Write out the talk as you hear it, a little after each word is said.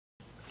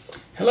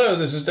Hello,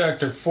 this is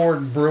Dr.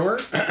 Ford Brewer,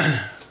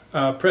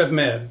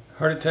 PrevMed,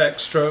 heart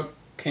attack, stroke,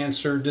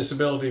 cancer,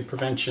 disability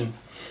prevention.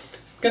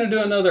 I'm going to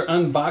do another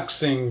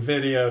unboxing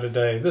video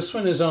today. This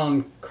one is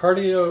on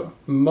Kardia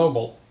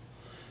Mobile.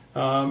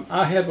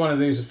 I had one of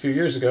these a few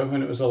years ago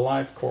when it was a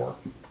live core.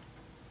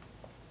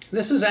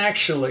 This is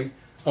actually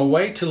a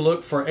way to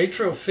look for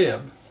atrial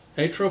fib,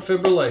 atrial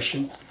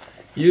fibrillation,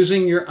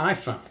 using your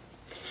iPhone.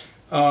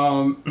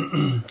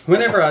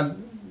 Whenever I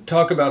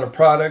talk about a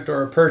product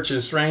or a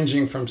purchase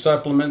ranging from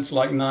supplements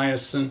like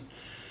niacin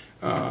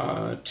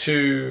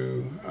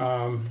to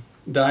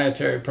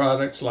dietary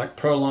products like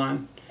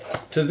Proline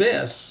to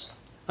this,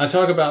 I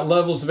talk about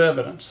levels of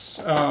evidence.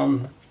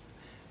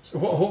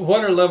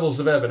 What are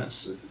levels of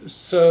evidence?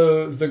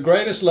 So the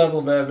greatest level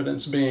of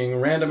evidence being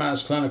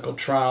randomized clinical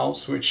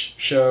trials, which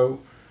show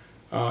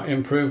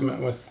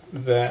improvement with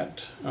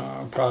that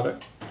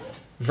product,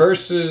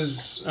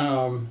 versus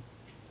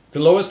the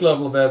lowest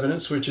level of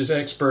evidence, which is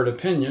expert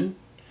opinion.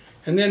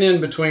 And then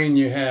in between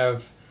you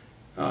have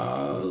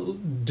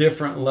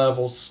different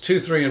levels. 2,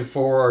 3, and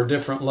 4 are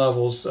different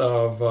levels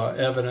of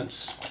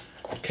evidence,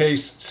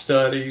 case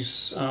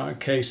studies,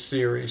 case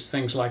series,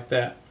 things like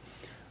that.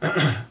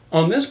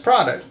 On this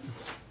product,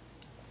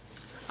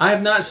 I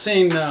have not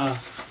seen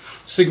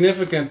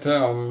significant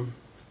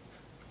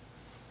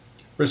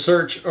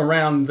research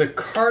around the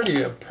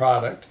Kardia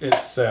product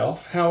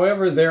itself.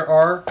 However, there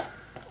are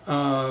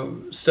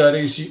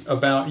studies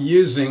about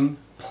using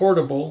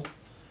portable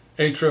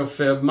atrial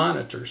fib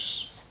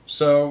monitors.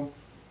 So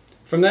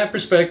from that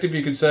perspective,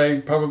 you could say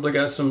probably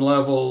got some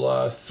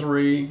level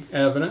 3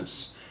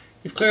 evidence.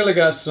 You've clearly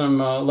got some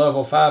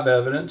level 5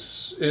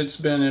 evidence. It's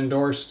been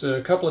endorsed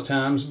a couple of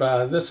times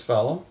by this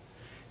fellow.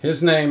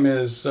 His name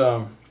is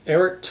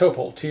Eric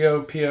Topol,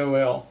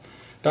 T-O-P-O-L.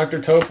 Dr.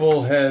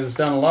 Topol has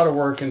done a lot of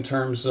work in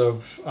terms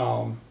of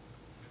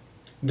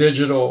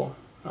digital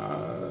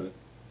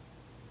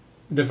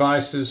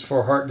devices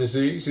for heart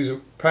disease. He's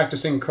a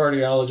practicing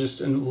cardiologist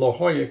in La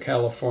Jolla,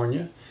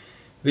 California.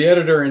 The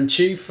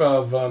editor-in-chief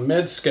of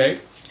Medscape.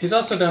 He's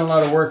also done a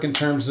lot of work in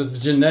terms of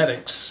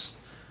genetics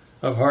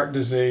of heart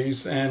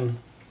disease, and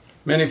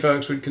many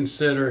folks would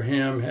consider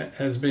him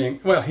as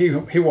being, well,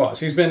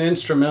 he's been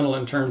instrumental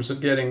in terms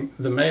of getting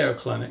the Mayo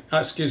Clinic,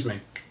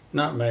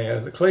 not Mayo,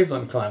 the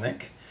Cleveland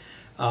Clinic,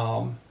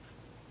 a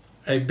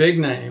big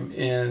name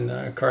in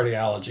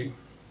cardiology.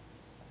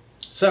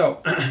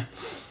 So,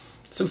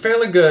 some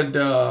fairly good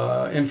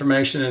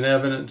information and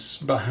evidence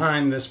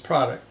behind this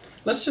product.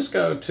 Let's just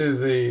go to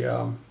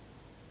the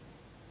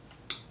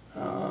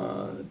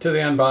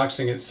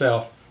unboxing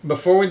itself.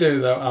 Before we do,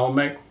 though, I'll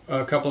make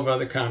a couple of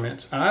other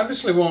comments. I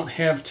obviously won't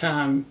have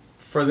time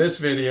for this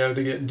video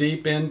to get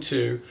deep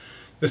into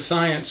the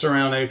science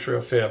around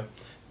atrial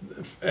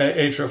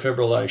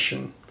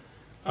fibrillation.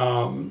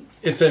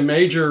 It's a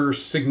major,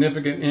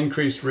 significant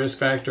increased risk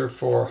factor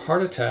for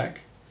heart attack,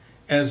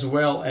 as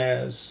well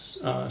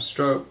as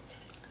stroke,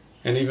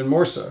 and even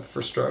more so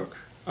for stroke.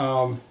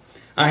 I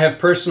have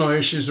personal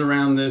issues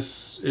around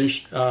this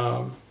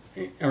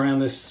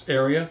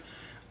area.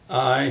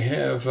 I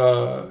have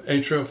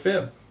atrial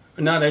fib.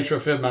 Not atrial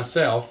fib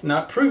myself,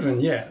 not proven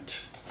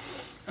yet.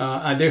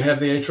 I do have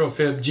the atrial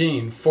fib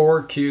gene,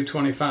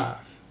 4q25,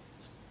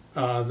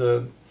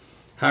 the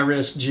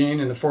high-risk gene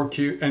in the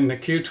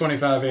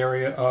Q25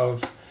 area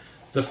of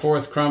the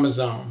 4th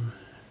chromosome.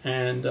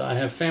 And I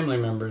have family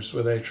members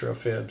with atrial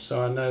fib,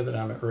 so I know that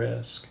I'm at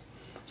risk.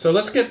 So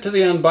let's get to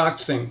the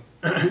unboxing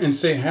and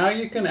see how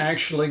you can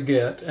actually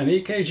get an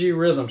EKG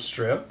rhythm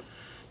strip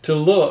to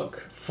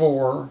look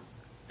for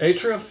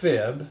atrial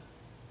fib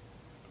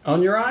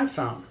on your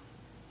iPhone.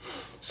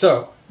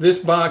 So this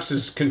box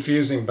is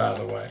confusing, by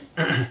the way.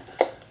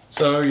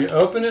 So you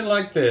open it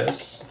like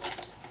this,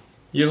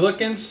 you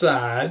look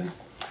inside,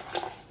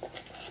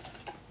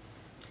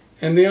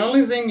 and the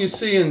only thing you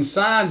see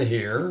inside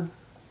here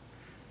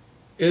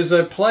is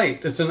a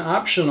plate. It's an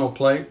optional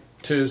plate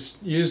to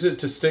use it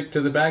to stick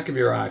to the back of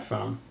your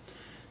iPhone.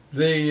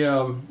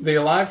 The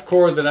live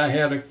core that I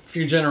had a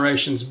few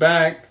generations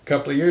back, a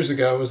couple of years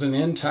ago, was an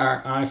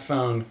entire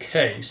iPhone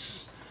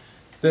case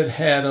that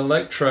had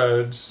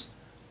electrodes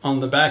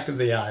on the back of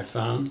the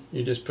iPhone.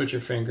 You just put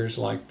your fingers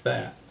like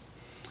that.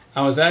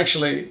 I was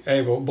actually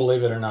able,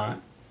 believe it or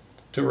not,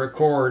 to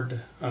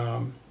record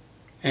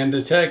and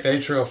detect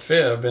atrial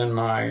fib in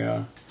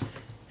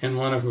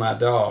one of my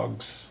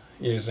dogs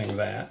using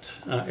that.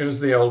 It was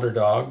the older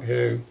dog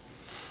who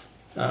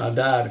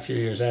died a few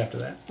years after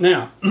that.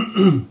 Now,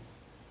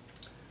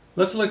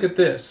 let's look at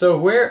this. So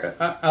where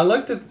I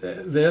looked at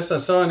this, I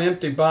saw an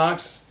empty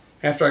box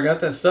after I got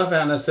that stuff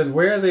out, and I said,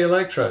 where are the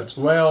electrodes?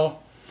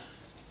 Well,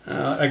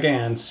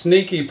 again,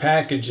 sneaky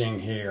packaging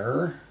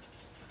here.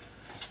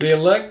 The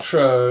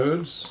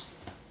electrodes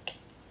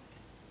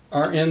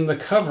are in the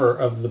cover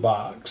of the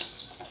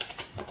box.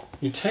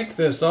 You take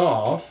this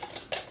off,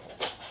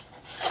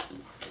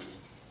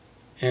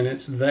 and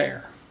it's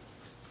there.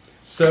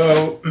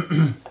 So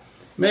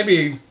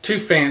maybe too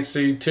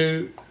fancy,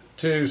 too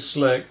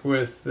slick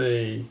with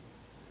the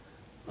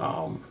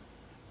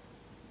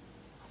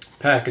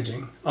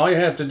packaging. All you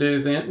have to do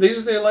then, these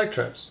are the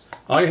electrodes.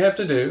 All you have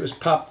to do is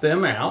pop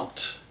them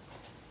out.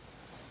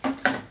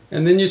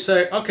 And then you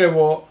say, okay,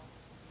 well,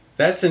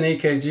 that's an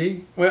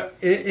EKG? Well,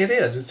 it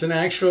is. It's an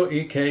actual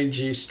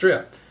EKG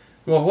strip.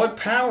 Well, what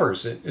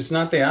powers it? It's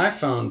not the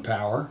iPhone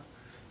power.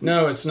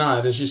 No, it's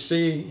not. As you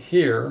see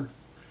here,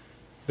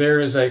 there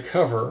is a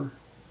cover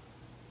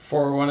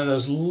for one of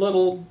those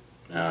little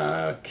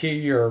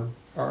key or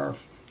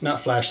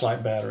not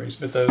flashlight batteries,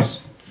 but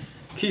those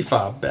key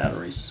fob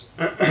batteries.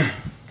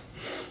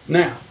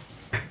 Now,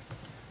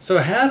 so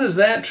how does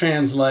that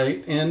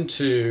translate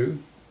into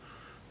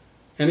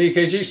an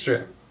EKG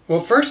strip? Well,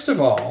 first of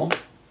all,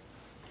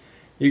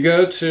 you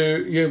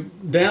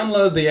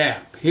download the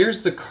app.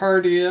 Here's the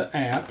Kardia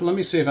app. Let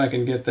me see if I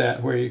can get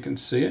that where you can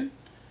see it.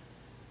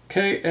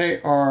 Kardia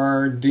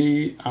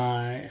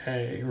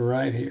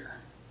right here.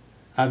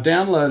 I've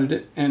downloaded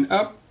it, and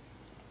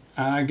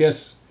I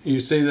guess you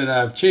see that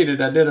I've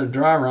cheated. I did a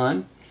dry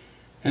run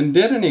and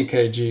did an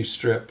EKG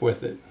strip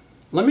with it.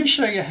 Let me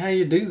show you how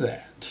you do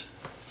that.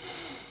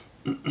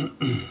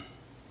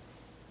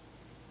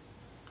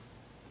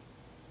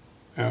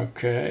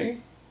 Okay.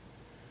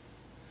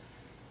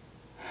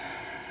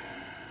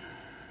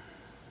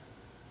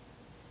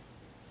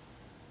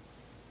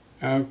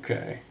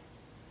 Okay.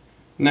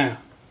 Now,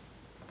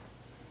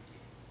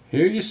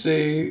 here you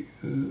see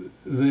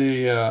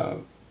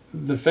the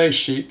face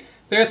sheet.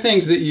 There are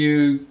things that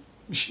you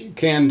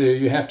can do.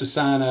 You have to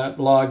sign up,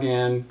 log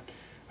in,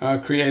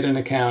 create an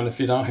account if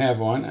you don't have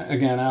one.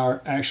 Again, I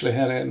actually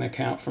had an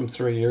account from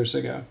 3 years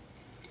ago.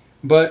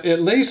 But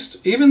at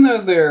least, even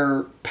though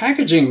their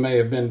packaging may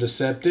have been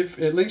deceptive,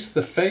 at least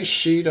the face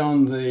sheet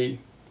on the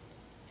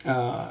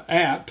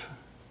app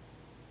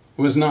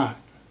was not.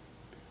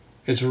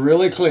 It's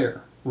really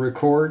clear.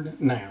 Record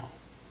now.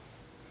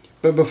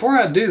 But before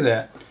I do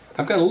that,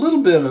 I've got a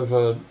little bit of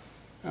a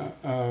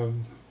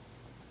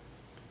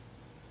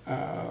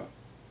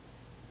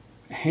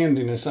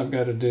handiness I've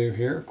got to do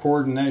here.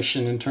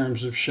 Coordination in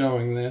terms of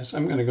showing this.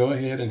 I'm going to go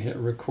ahead and hit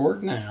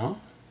record now.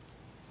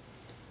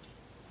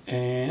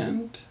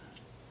 And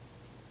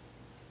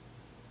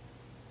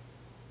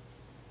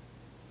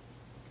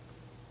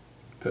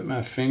put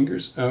my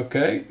fingers.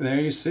 Okay, there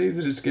you see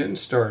that it's getting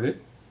started.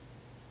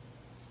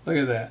 Look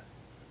at that.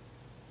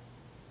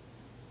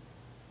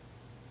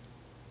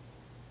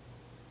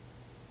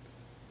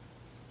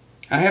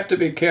 I have to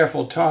be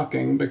careful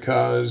talking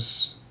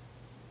because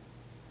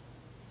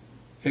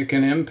it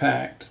can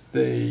impact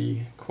the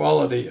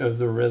quality of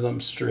the rhythm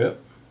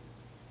strip.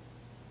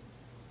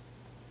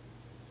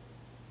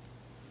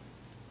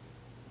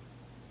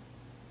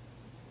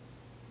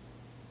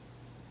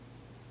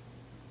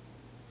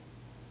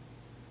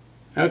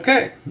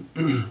 Okay,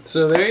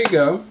 so there you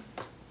go.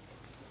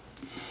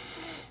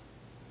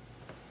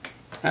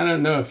 I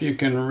don't know if you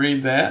can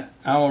read that.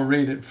 I will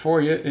read it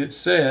for you. It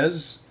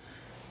says,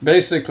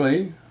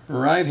 basically,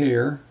 right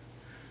here,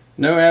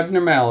 no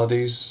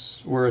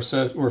abnormalities were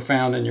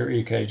found in your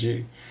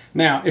EKG.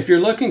 Now, if you're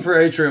looking for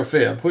atrial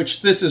fib,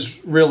 which this is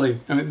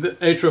really, I mean, the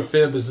atrial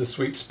fib is the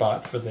sweet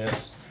spot for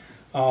this.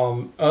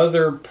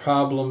 Other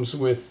problems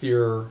with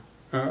your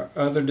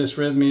other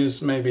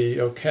dysrhythmias may be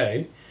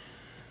okay.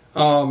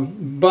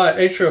 But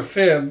atrial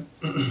fib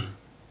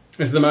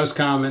is the most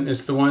common.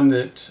 It's the one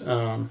that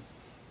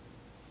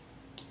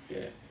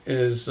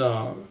it's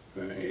the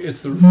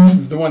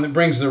one that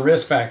brings the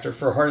risk factor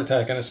for heart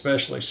attack and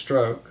especially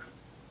stroke.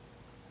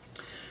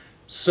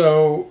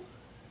 So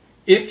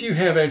if you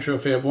have atrial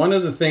fib, one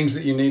of the things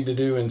that you need to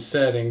do in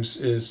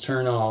settings is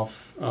turn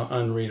off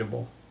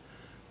unreadable,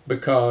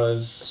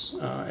 because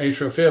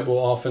atrial fib will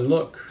often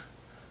look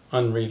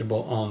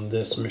unreadable on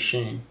this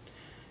machine.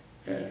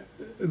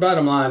 The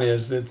bottom line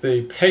is that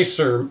the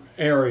pacer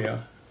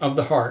area of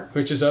the heart,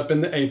 which is up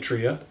in the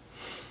atria,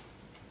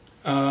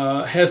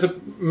 has a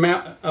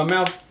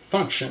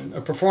malfunction,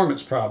 a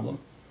performance problem.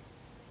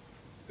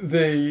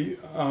 The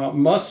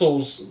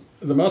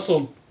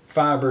muscle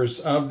fibers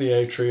of the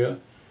atria,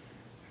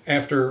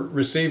 after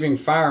receiving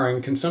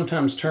firing, can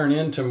sometimes turn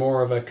into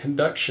more of a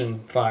conduction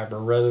fiber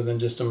rather than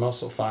just a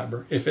muscle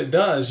fiber. If it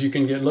does, you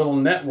can get little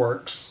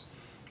networks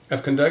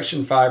of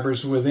conduction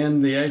fibers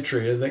within the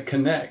atria that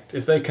connect.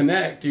 If they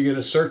connect, you get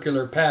a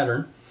circular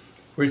pattern,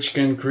 which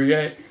can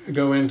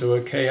go into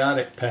a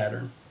chaotic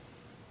pattern.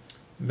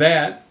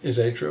 That is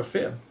atrial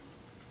fib.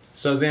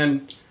 So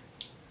then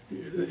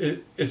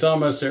it's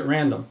almost at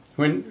random.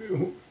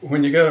 When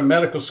you go to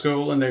medical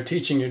school and they're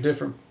teaching you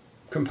different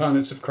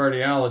components of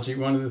cardiology,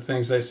 one of the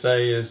things they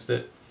say is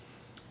that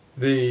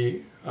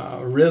the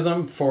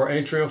rhythm for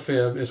atrial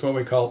fib is what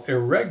we call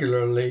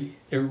irregularly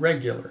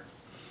irregular.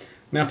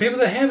 Now, people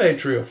that have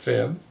atrial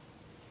fib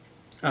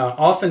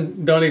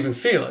often don't even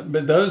feel it,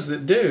 but those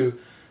that do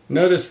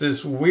notice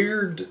this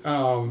weird,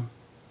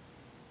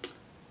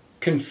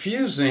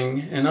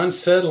 confusing and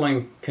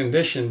unsettling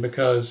condition,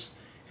 because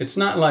it's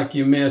not like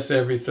you miss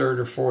every third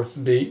or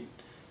fourth beat.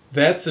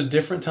 That's a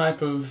different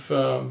type of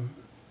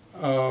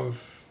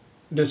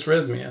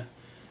dysrhythmia.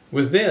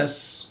 With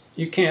this,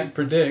 you can't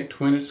predict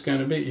when it's going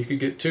to be. You could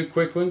get 2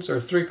 quick ones or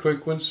 3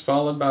 quick ones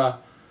followed by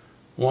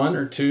 1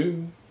 or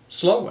 2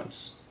 slow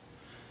ones.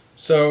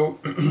 So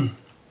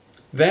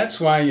that's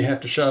why you have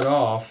to shut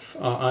off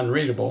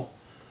unreadable.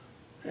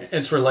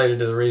 It's related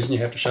to the reason you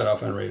have to shut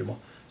off unreadable.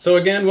 So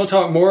again, we'll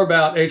talk more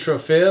about atrial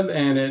fib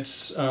and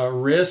its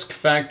risk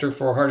factor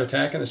for heart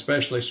attack and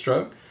especially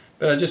stroke.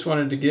 But I just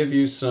wanted to give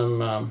you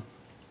some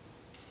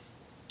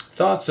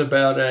thoughts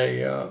about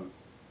a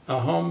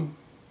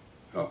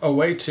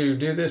way to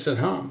do this at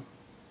home.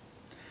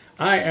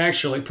 I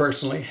actually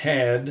personally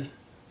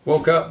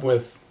woke up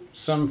with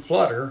some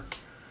flutter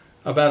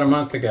about a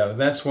month ago.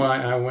 That's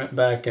why I went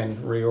back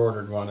and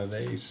reordered one of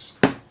these.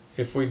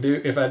 If I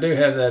do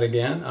have that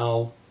again,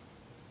 I'll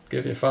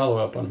give you a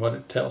follow-up on what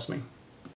it tells me.